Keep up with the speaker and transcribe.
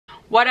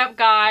What up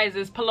guys,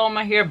 it's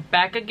Paloma here,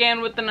 back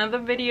again with another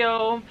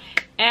video.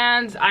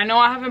 And I know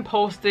I haven't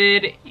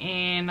posted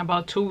in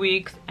about 2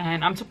 weeks,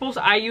 and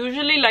I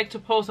usually like to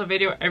post a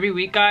video every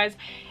week guys,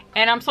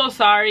 and I'm so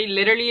sorry.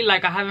 Literally,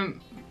 like, I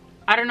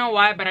don't know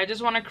why, but I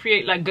just want to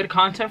create like good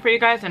content for you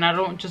guys, and I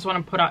don't just want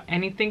to put out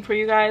anything for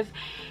you guys.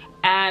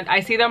 And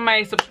I see that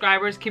my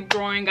subscribers keep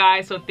growing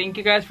guys, so thank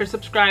you guys for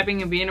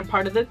subscribing and being a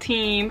part of the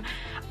team.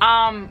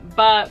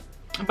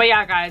 But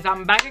yeah guys,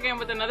 I'm back again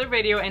with another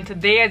video, and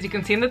today, as you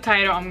can see in the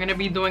title, I'm gonna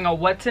be doing a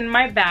what's in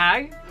my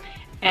bag.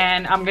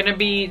 And I'm gonna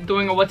be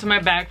doing a what's in my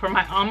bag for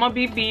my Alma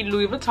BB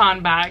Louis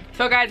Vuitton bag.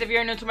 So guys, if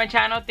you're new to my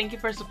channel, thank you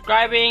for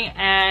subscribing,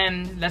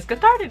 and let's get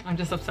started. I'm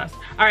just obsessed.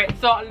 All right,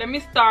 so let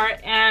me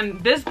start. And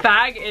this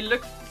bag, it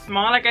looks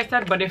small like I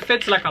said, but it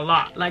fits like a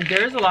lot. Like,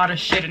 there's a lot of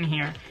shit in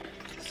here.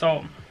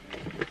 So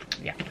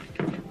yeah.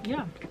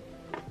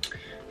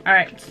 All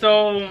right,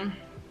 so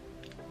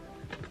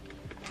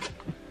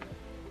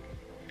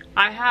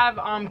I have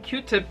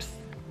Q-tips.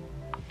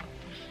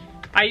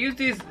 I use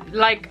these,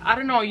 like, I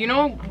don't know, you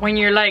know when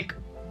you're like,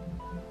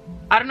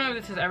 I don't know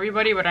if this is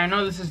everybody, but I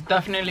know this is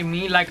definitely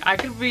me. Like, I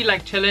could be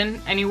like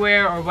chilling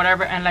anywhere or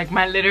whatever, and like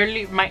my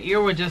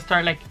ear would just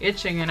start like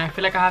itching, and I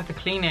feel like I have to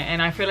clean it,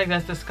 and I feel like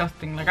that's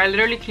disgusting. Like, I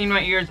literally clean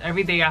my ears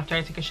every day after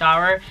I take a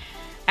shower,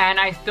 and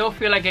I still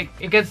feel like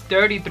it gets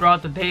dirty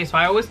throughout the day. So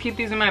I always keep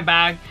these in my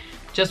bag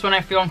just when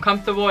I feel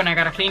uncomfortable and I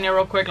gotta clean it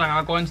real quick. Like,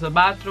 I'll go into the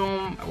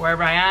bathroom,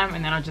 wherever I am,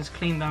 and then I'll just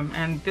clean them.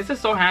 And this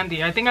is so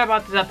handy. I think I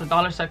bought this at the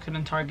dollar section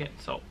in Target.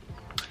 So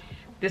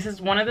this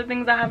is one of the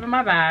things I have in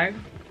my bag.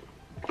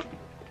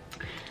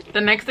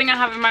 The next thing I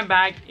have in my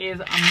bag is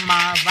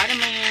my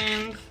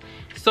vitamins.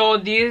 So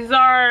these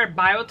are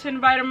biotin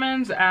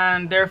vitamins,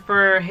 and they're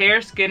for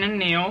hair, skin, and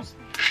nails.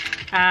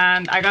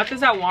 And I got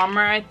this at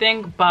Walmart, I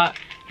think, but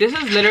this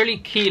is literally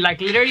key.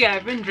 Like, literally,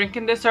 I've been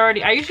drinking this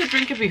already. I used to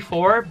drink it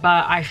before,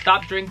 but I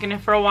stopped drinking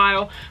it for a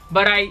while.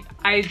 But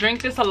I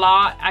drink this a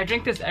lot. I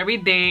drink this every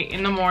day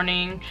in the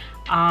morning.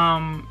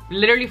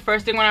 Literally,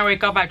 first thing when I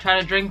wake up, I try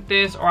to drink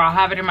this, or I'll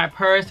have it in my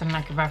purse, and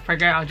like if I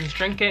forget, I'll just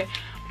drink it.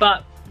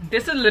 But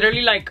this is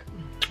literally like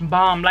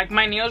bomb. Like,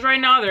 my nails right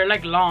now, they're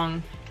like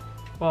long.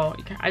 Well,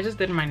 I just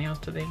did my nails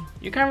today.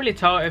 You can't really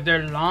tell if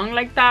they're long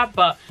like that,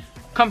 but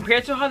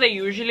compared to how they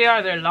usually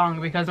are, they're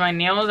long, because my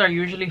nails are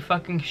usually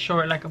fucking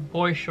short, like a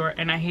boy short,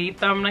 and I hate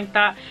them like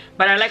that.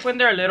 But I like when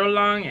they're a little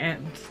long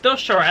and still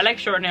short. I like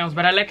short nails,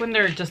 but I like when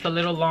they're just a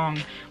little long.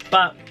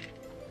 But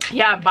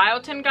yeah,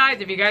 biotin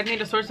guys, if you guys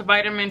need a source of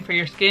vitamin for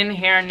your skin,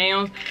 hair, and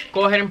nails,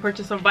 go ahead and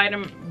purchase some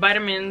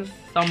vitamins,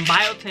 some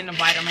biotin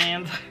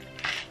vitamins.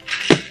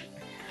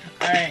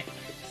 All right,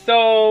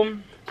 so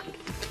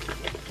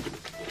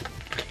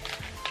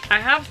I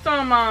have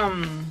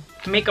some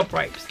makeup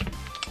wipes.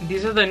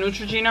 These are the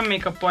Neutrogena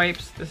makeup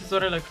wipes. This is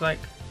what it looks like.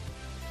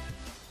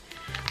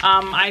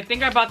 I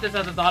think I bought this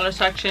at the dollar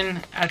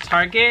section at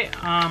Target.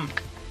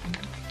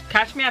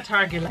 Catch me at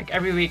Target like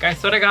every week. I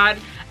swear to God,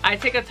 I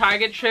take a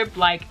Target trip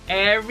like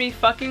every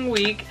fucking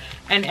week,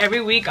 and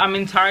every week I'm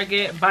in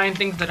Target buying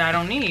things that I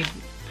don't need.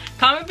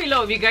 Comment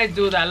below if you guys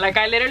do that. Like,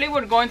 I literally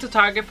would go into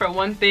Target for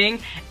one thing,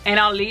 and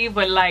I'll leave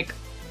with like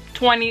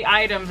 20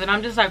 items, and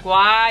I'm just like,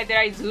 why did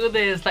I do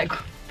this? Like,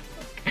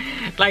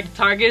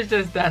 Target's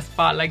just that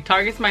spot. Like,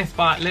 Target's my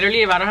spot.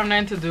 Literally, if I don't have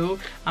nothing to do,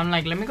 I'm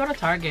like, let me go to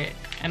Target,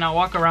 and I'll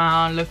walk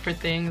around, look for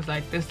things.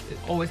 Like, this, it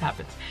always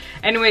happens.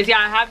 Anyways, yeah,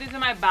 I have these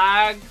in my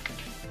bag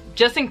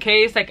just in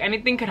case, like,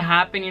 anything could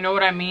happen, you know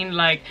what I mean?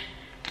 Like,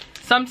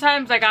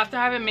 sometimes, like, after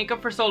having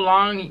makeup for so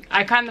long,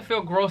 I kind of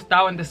feel grossed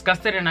out and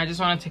disgusted, and I just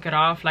want to take it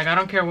off. Like, I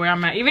don't care where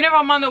I'm at. Even if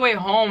I'm on the way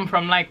home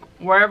from like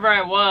wherever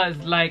I was,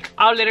 like,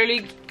 I'll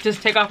literally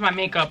just take off my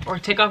makeup or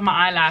take off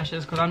my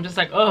eyelashes, because I'm just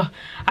like, ugh,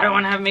 I don't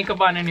want to have makeup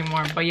on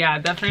anymore. But yeah,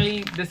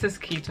 definitely this is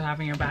key to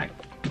having your bag.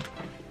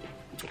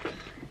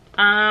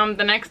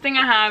 The next thing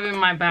I have in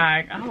my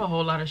bag, I have a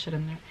whole lot of shit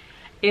in there,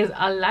 is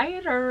a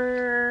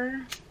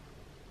lighter.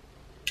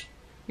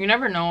 You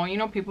never know, you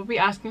know, people be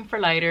asking for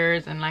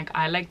lighters, and like,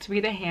 I like to be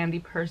the handy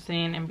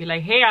person and be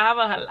like, hey, I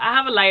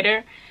have a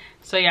lighter.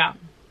 So yeah,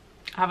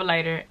 I have a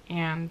lighter,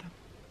 and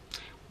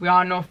we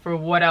all know for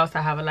what else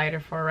I have a lighter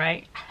for,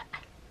 right?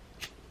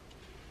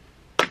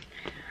 All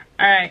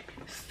right,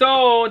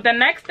 so the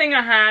next thing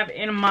I have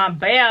in my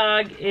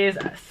bag is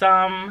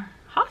some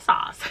hot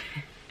sauce.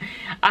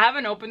 I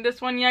haven't opened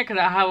this one yet because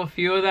I have a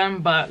few of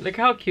them, but look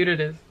how cute it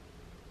is.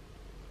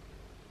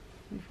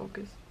 Let me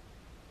focus.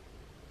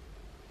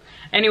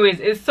 Anyways,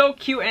 it's so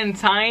cute and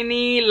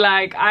tiny.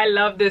 Like, I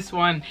love this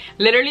one.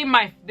 Literally,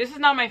 this is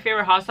not my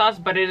favorite hot sauce,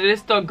 but it is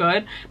still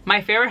good. My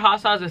favorite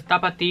hot sauce is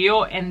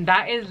Tapatio, and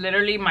that is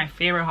literally my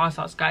favorite hot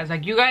sauce, guys.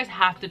 Like, you guys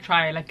have to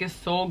try it. Like, it's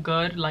so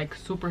good. Like,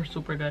 super,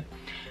 super good.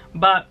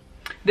 But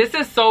this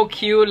is so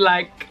cute.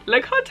 Like,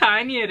 look how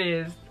tiny it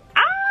is.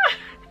 Ah!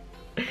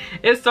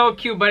 It's so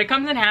cute, but it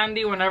comes in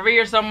handy whenever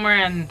you're somewhere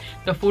and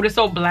the food is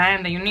so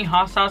bland that you need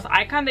hot sauce.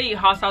 I kind of eat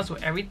hot sauce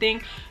with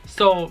everything,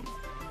 so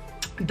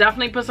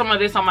definitely put some of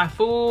this on my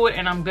food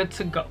and I'm good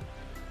to go.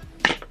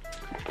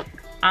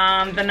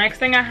 The next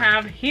thing I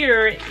have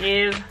here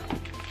is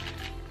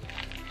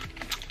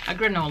a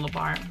granola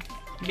bar,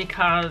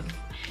 because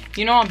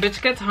you know a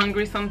bitch gets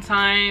hungry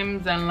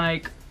sometimes, and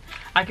like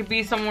I could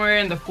be somewhere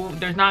and the food,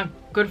 there's not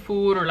good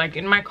food, or like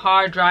in my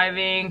car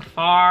driving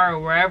far or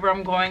wherever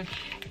I'm going,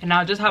 and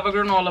I'll just have a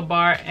granola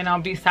bar and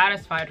I'll be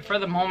satisfied for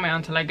the moment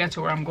until I get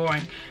to where I'm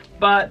going.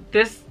 But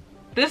this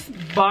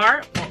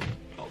bar,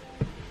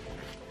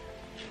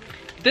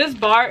 this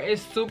bar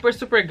is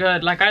super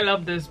good. Like, I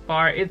love this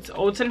bar. It's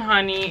oats and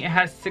honey. It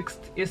has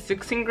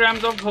 16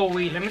 grams of whole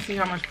wheat. Let me see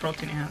how much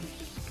protein it has.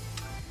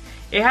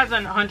 It has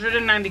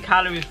 190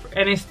 calories,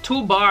 and it's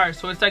 2 bars,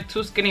 so it's like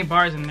 2 skinny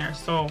bars in there.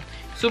 So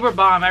super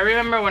bomb. I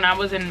remember when I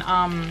was in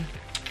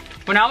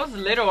when I was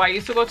little, I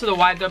used to go to the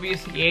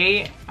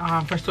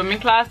YWCA for swimming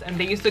class, and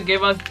they used to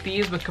give us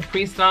these with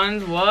Capri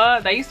Suns.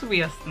 What? That used to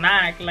be a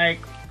snack. Like,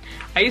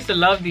 I used to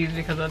love these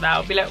because of that.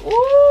 I'll be like,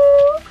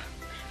 ooh.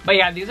 But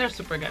yeah, these are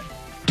super good.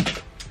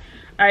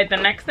 All right, the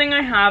next thing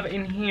I have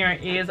in here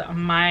is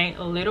my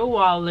little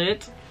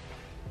wallet.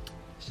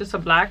 It's just a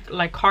black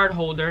like card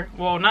holder.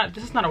 Well,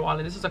 this is not a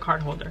wallet, this is a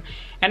card holder.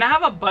 And I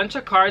have a bunch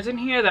of cards in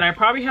here that I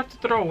probably have to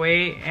throw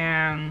away.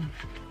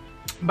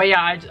 But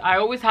yeah, I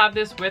always have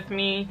this with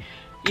me.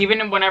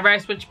 Even whenever I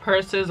switch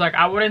purses, like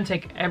I wouldn't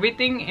take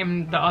everything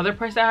in the other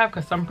purse I have,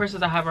 because some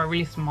purses I have are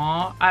really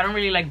small. I don't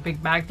really like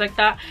big bags like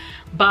that.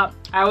 But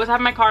I always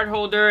have my card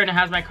holder, and it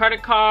has my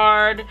credit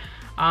card,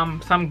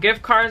 some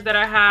gift cards that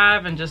I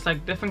have, and just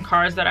like different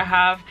cards that I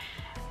have.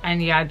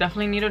 And yeah, I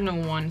definitely need a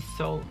new one,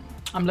 so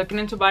I'm looking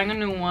into buying a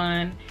new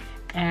one,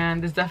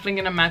 and it's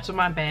definitely gonna match with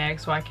my bag,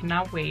 so I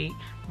cannot wait.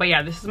 But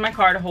yeah, this is my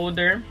card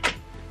holder.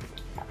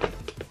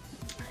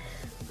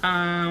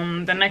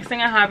 The next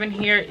thing I have in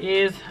here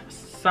is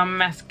some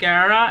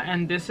mascara,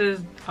 and this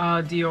is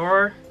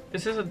Dior.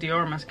 This is a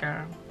Dior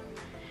mascara.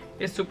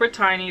 It's super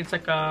tiny. It's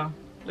like a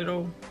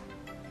little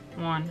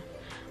one.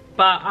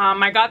 But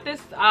I got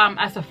this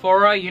at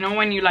Sephora. You know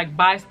when you like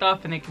buy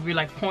stuff and they give you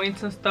like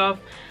points and stuff.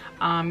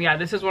 Yeah,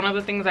 this is one of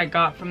the things I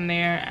got from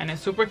there, and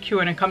it's super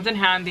cute, and it comes in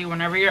handy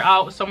whenever you're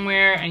out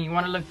somewhere and you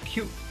want to look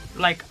cute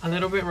like a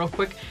little bit real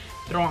quick.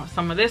 Throw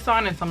some of this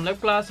on and some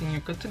lip gloss and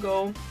you're good to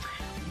go.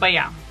 But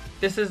yeah,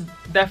 this is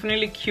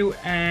definitely cute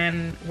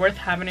and worth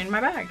having in my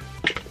bag.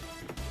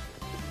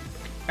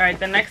 All right,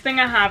 the next thing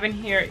I have in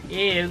here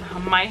is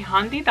my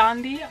handy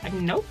dandy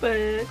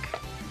notebook.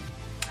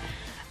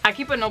 I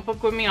keep a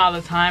notebook with me all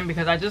the time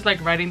because I just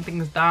like writing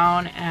things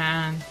down,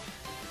 and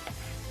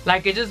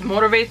like it just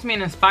motivates me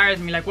and inspires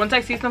me. Like once I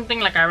see something,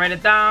 like I write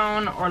it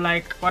down, or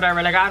like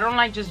whatever. Like I don't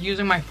like just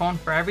using my phone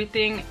for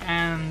everything,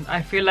 and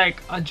I feel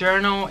like a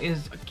journal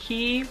is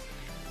key.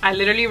 I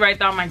literally write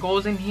down my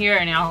goals in here,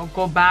 and I'll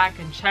go back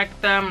and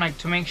check them, like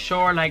to make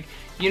sure, like,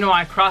 you know,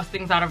 I cross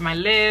things out of my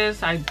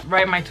list. I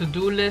write my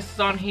to-do lists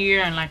on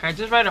here, and like I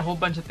just write a whole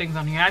bunch of things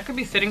on here. I could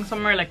be sitting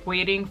somewhere like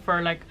waiting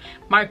for like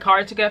my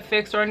car to get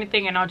fixed or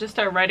anything, and I'll just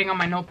start writing on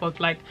my notebook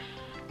like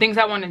things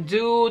I want to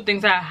do,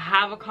 things I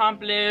have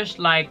accomplished,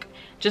 like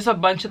just a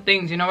bunch of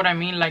things, you know what I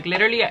mean? Like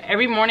literally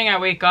every morning I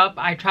wake up,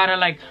 I try to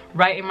like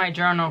write in my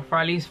journal for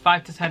at least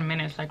 5 to 10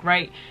 minutes. Like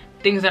write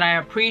things that I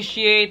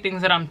appreciate,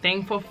 things that I'm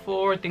thankful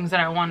for, things that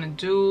I want to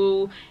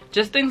do,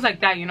 just things like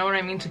that, you know what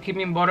I mean, to keep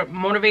me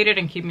motivated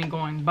and keep me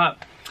going. But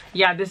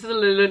yeah, this is a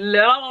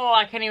little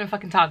I can't even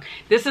fucking talk.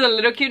 This is a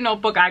little cute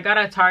notebook I got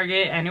at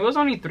Target, and it was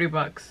only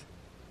 $3.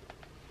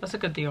 That's a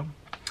good deal.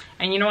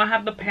 And you know, I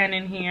have the pen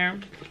in here.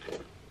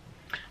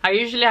 I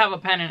usually have a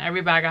pen in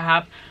every bag I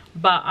have,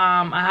 but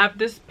I have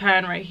this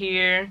pen right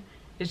here.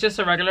 It's just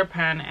a regular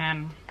pen,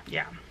 and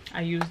yeah,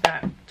 I use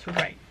that to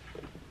write.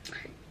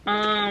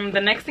 The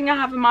next thing I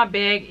have in my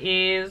bag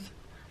is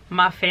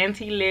my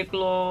fancy lip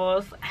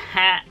gloss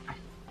hat.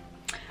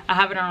 I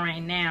have it on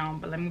right now,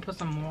 but let me put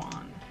some more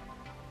on.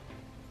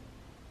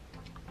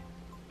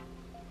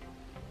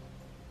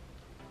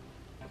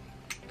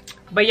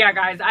 But yeah,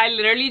 guys, I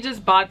literally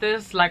just bought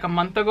this like a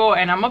month ago,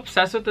 and I'm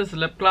obsessed with this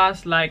lip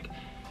gloss. Like,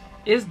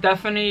 it's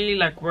definitely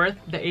like worth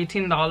the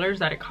 $18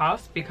 that it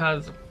costs,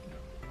 because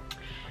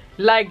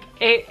like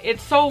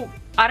it's so,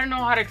 I don't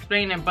know how to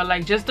explain it, but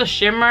like just the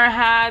shimmer it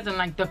has and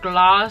like the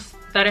gloss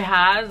that it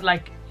has,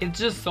 like it's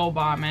just so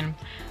bomb. And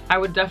I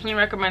would definitely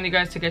recommend you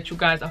guys to get you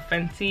guys a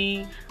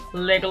Fenty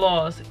lip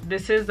gloss.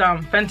 This is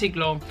Fenty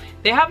Glow.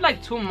 They have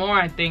like 2 more,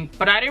 I think,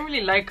 but I didn't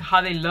really like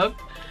how they look.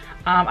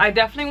 I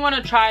definitely want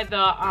to try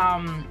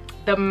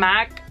the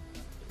MAC,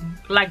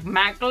 like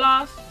matte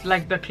gloss,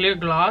 like the clear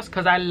gloss,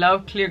 because I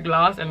love clear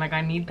gloss and like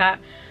I need that.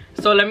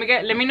 So let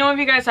me know if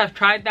you guys have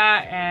tried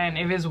that and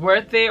if it's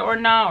worth it or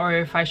not, or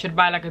if I should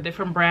buy like a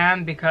different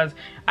brand, because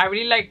I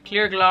really like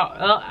clear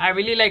gloss. I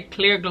really like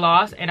clear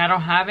gloss, and I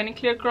don't have any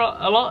clear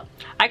gloss.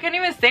 I can't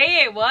even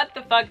say it. What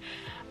the fuck?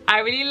 I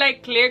really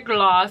like clear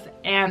gloss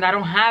and I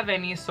don't have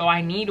any, so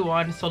I need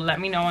one. So let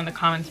me know in the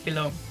comments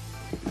below.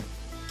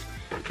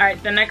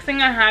 Alright, the next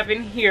thing I have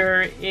in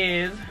here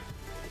is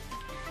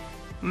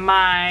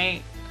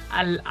my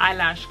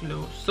eyelash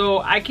glue. So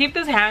I keep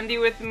this handy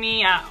with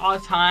me at all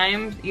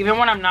times, even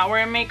when I'm not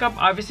wearing makeup,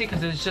 obviously,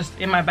 because it's just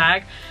in my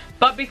bag,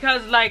 but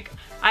because like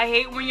I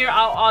hate when you're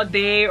out all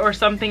day or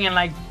something and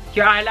like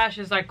your eyelash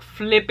is like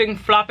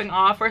flopping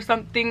off or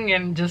something,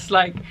 and just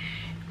like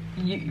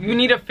you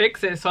need to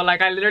fix it. So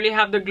like I literally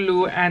have the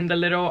glue and the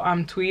little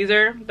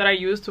tweezer that I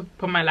use to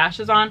put my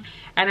lashes on,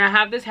 and I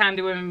have this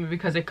handy with me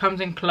because it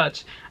comes in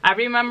clutch. I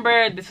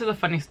remember, this is a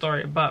funny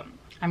story, but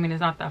I mean,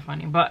 it's not that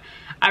funny, but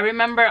I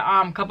remember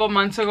a couple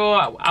months ago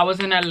I was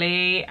in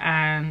LA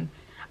and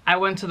I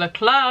went to the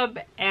club,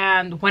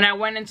 and when I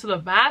went into the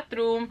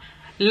bathroom,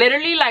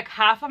 literally like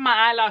half of my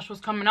eyelash was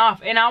coming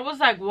off, and I was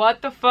like,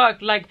 what the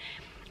fuck? Like,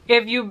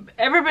 if you've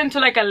ever been to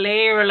like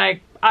LA or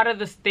like out of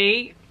the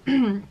state,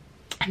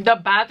 the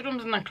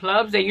bathrooms in the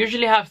clubs, they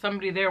usually have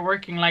somebody there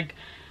working, like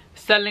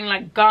selling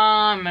like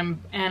gum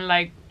and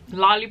like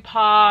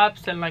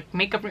lollipops and like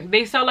makeup.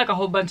 They sell like a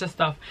whole bunch of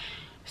stuff.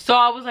 So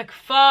I was like,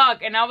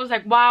 fuck. And I was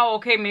like, wow,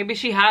 okay, maybe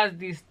she has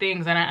these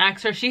things. And I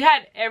asked her, she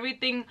had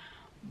everything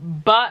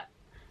but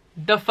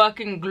the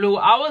fucking glue.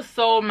 I was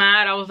so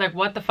mad. I was like,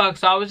 what the fuck?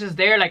 So I was just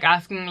there like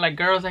asking like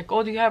girls like,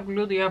 oh, do you have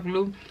glue? Do you have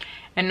glue?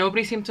 And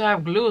nobody seemed to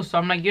have glue. So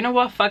I'm like, you know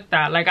what, fuck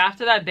that. Like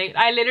after that date,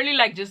 I literally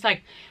like just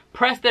like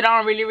pressed it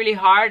on really, really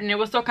hard, and it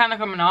was still kind of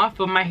coming off,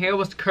 but my hair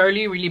was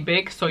curly, really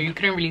big, so you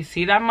couldn't really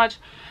see that much.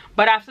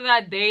 But after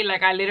that day,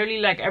 like I literally,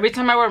 like every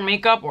time I wear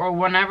makeup or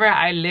whenever,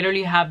 I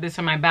literally have this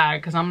in my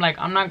bag, because I'm like,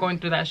 I'm not going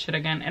through that shit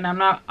again, and I'm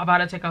not about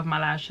to take off my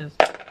lashes.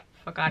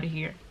 Fuck out of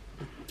here.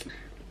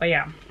 But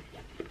yeah,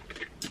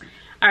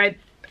 all right,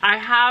 I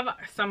have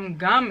some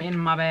gum in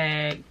my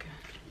bag.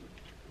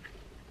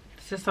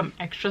 This is some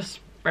extra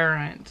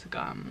spearmint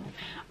gum.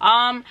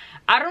 I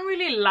don't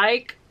really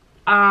like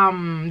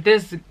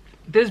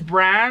this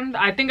brand.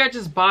 I think I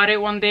just bought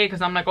it one day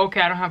because I'm like, okay,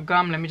 I don't have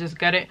gum, let me just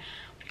get it.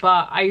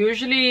 But I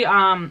usually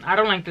I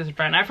don't like this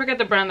brand. I forget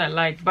the brand I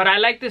like, but I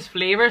like this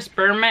flavor,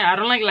 spearmint. I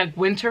don't like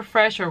winter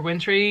fresh or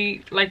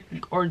wintry, like,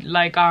 or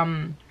like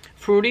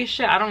fruity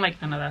shit. I don't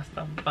like none of that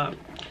stuff, but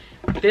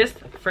this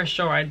for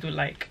sure I do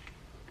like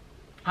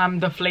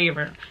the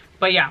flavor.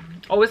 But yeah,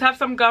 always have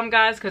some gum,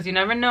 guys, because you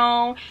never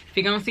know if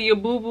you're gonna see your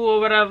boo-boo or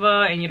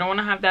whatever, and you don't want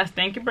to have that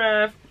stanky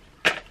breath.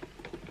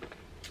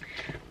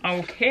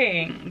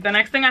 Okay, the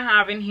next thing I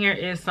have in here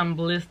is some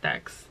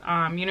Blistex.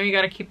 You know, you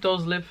gotta keep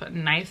those lips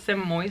nice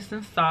and moist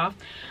and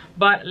soft.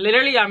 But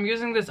literally, I'm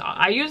using this,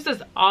 I use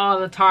this all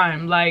the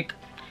time. Like,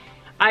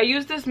 I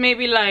use this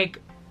maybe like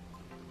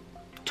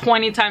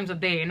 20 times a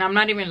day, and I'm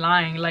not even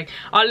lying. Like,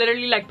 I'll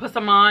literally like put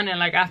some on, and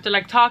like after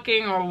like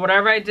talking or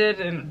whatever I did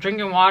and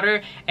drinking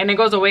water and it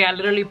goes away, I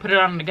literally put it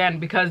on again,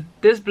 because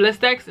this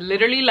Blistex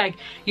literally, like,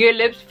 your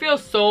lips feel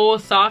so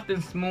soft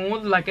and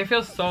smooth. Like, it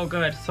feels so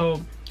good.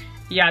 So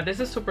yeah, this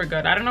is super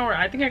good. I don't know where,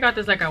 I think I got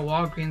this like at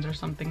Walgreens or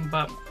something,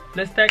 but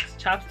Blistex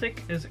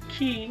chapstick is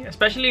key,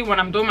 especially when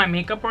I'm doing my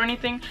makeup or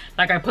anything.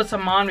 Like, I put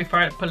some on before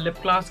I put lip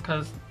gloss,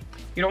 because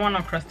you don't want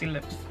no crusty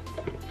lips.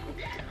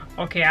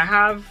 Okay, I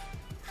have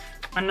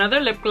another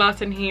lip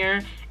gloss in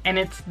here, and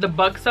it's the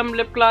Buxom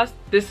lip gloss.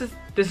 This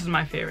is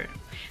my favorite.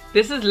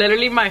 This is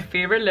literally my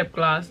favorite lip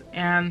gloss,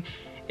 and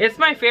it's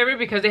my favorite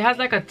because it has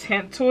like a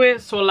tint to it.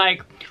 So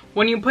like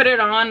when you put it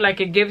on, like,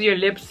 it gives your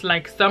lips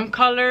like some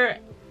color.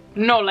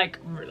 No, like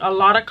a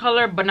lot of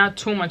color, but not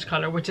too much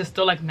color, which is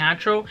still like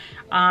natural.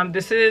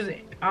 This is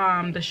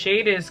the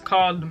shade is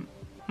called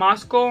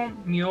Moscow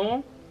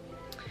Mule,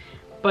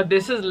 but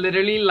this is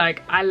literally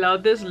like, I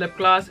love this lip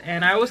gloss,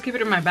 and I always keep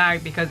it in my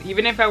bag, because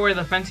even if I wear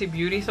the Fenty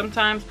Beauty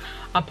sometimes,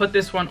 I'll put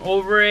this one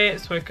over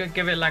it so it could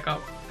give it like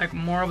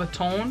more of a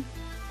tone.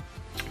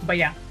 But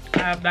yeah, I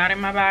have that in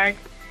my bag,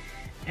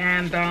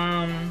 and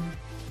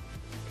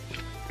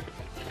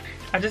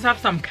I just have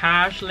some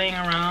cash laying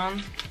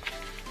around.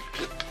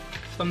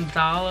 Some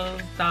dollar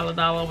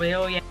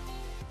bill. Yeah.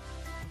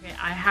 Okay,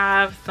 I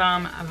have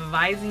some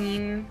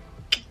Visine.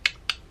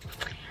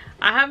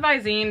 I have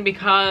Visine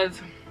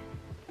because,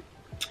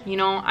 you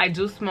know, I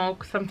do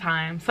smoke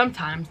sometimes,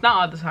 not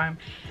all the time.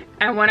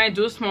 And when I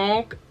do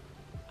smoke,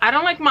 I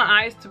don't like my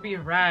eyes to be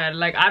red.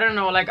 Like, I don't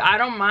know, like, I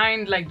don't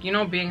mind, like, you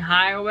know, being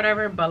high or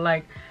whatever, but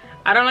like,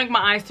 I don't like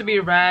my eyes to be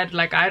red.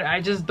 Like,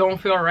 I just don't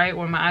feel right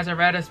when my eyes are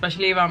red,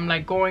 especially if I'm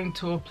like going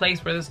to a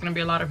place where there's gonna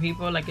be a lot of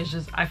people. Like, it's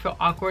just, I feel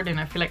awkward, and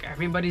I feel like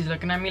everybody's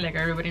looking at me, like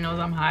everybody knows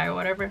I'm high or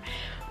whatever.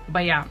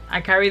 But yeah,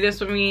 I carry this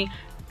with me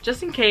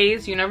just in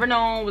case. You never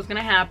know what's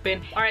gonna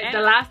happen. All right,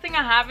 the last thing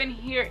I have in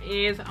here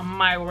is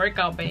my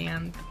workout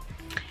band.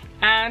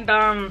 And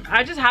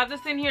I just have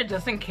this in here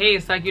just in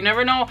case. Like, you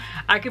never know,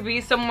 I could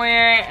be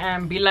somewhere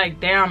and be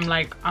like, damn,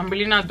 like, I'm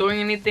really not doing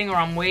anything, or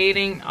I'm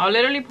waiting. I'll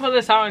literally pull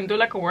this out and do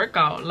like a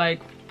workout. Like,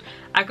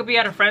 I could be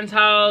at a friend's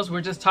house, we're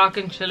just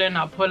talking, chilling,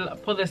 I'll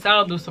pull this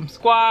out, do some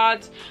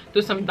squats,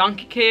 do some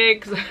donkey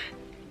kicks.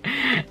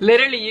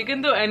 Literally, you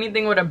can do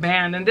anything with a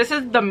band. And this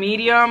is the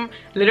medium.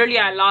 Literally,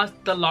 I lost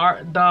the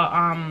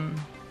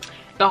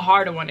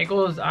harder one. It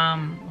goes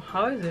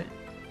how is it?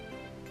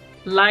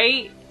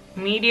 Light,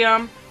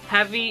 medium,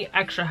 heavy,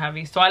 extra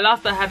heavy. So I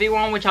lost the heavy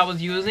one, which I was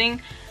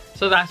using,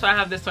 so that's why I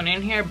have this one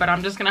in here, but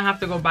I'm just gonna have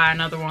to go buy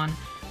another one.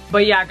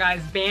 But yeah,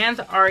 guys, bands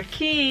are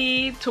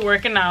key to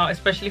working out,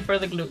 especially for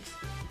the glutes.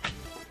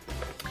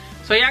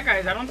 So yeah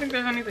guys, I don't think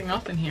there's anything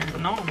else in here.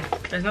 No,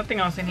 there's nothing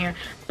else in here.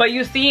 But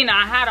you seen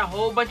I had a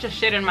whole bunch of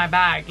shit in my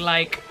bag,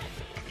 like,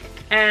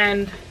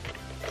 and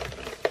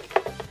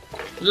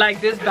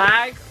like this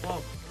bag,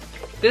 whoa,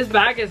 this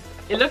bag is,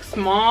 it looks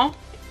small,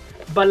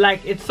 but like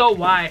it's so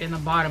wide in the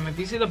bottom. If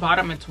you see the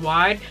bottom, it's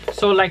wide,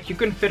 so like you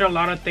can fit a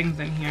lot of things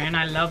in here. And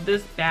I love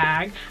this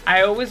bag.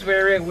 I always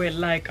wear it with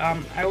like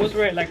I always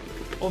wear it like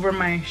over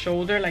my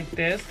shoulder like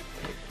this.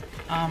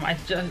 I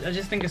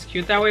just think it's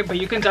cute that way. But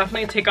you can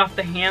definitely take off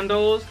the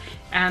handles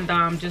and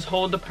just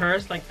hold the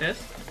purse like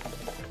this.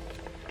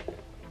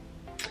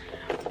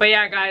 But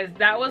yeah guys,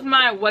 that was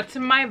my what's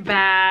in my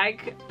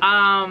bag.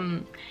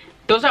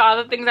 Those are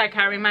other things I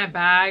carry in my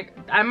bag.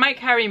 I might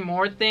carry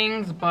more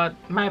things, but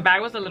my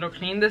bag was a little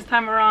clean this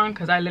time around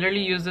because I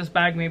literally used this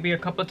bag maybe a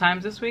couple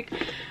times this week.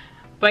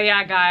 But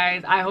yeah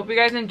guys, I hope you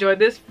guys enjoyed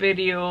this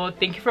video.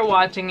 Thank you for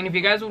watching, and if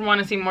you guys would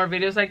want to see more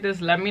videos like this,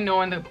 let me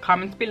know in the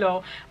comments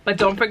below. But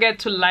don't forget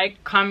to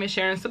like, comment,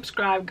 share, and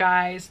subscribe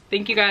guys.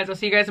 Thank you guys. I'll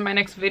see you guys in my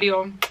next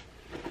video.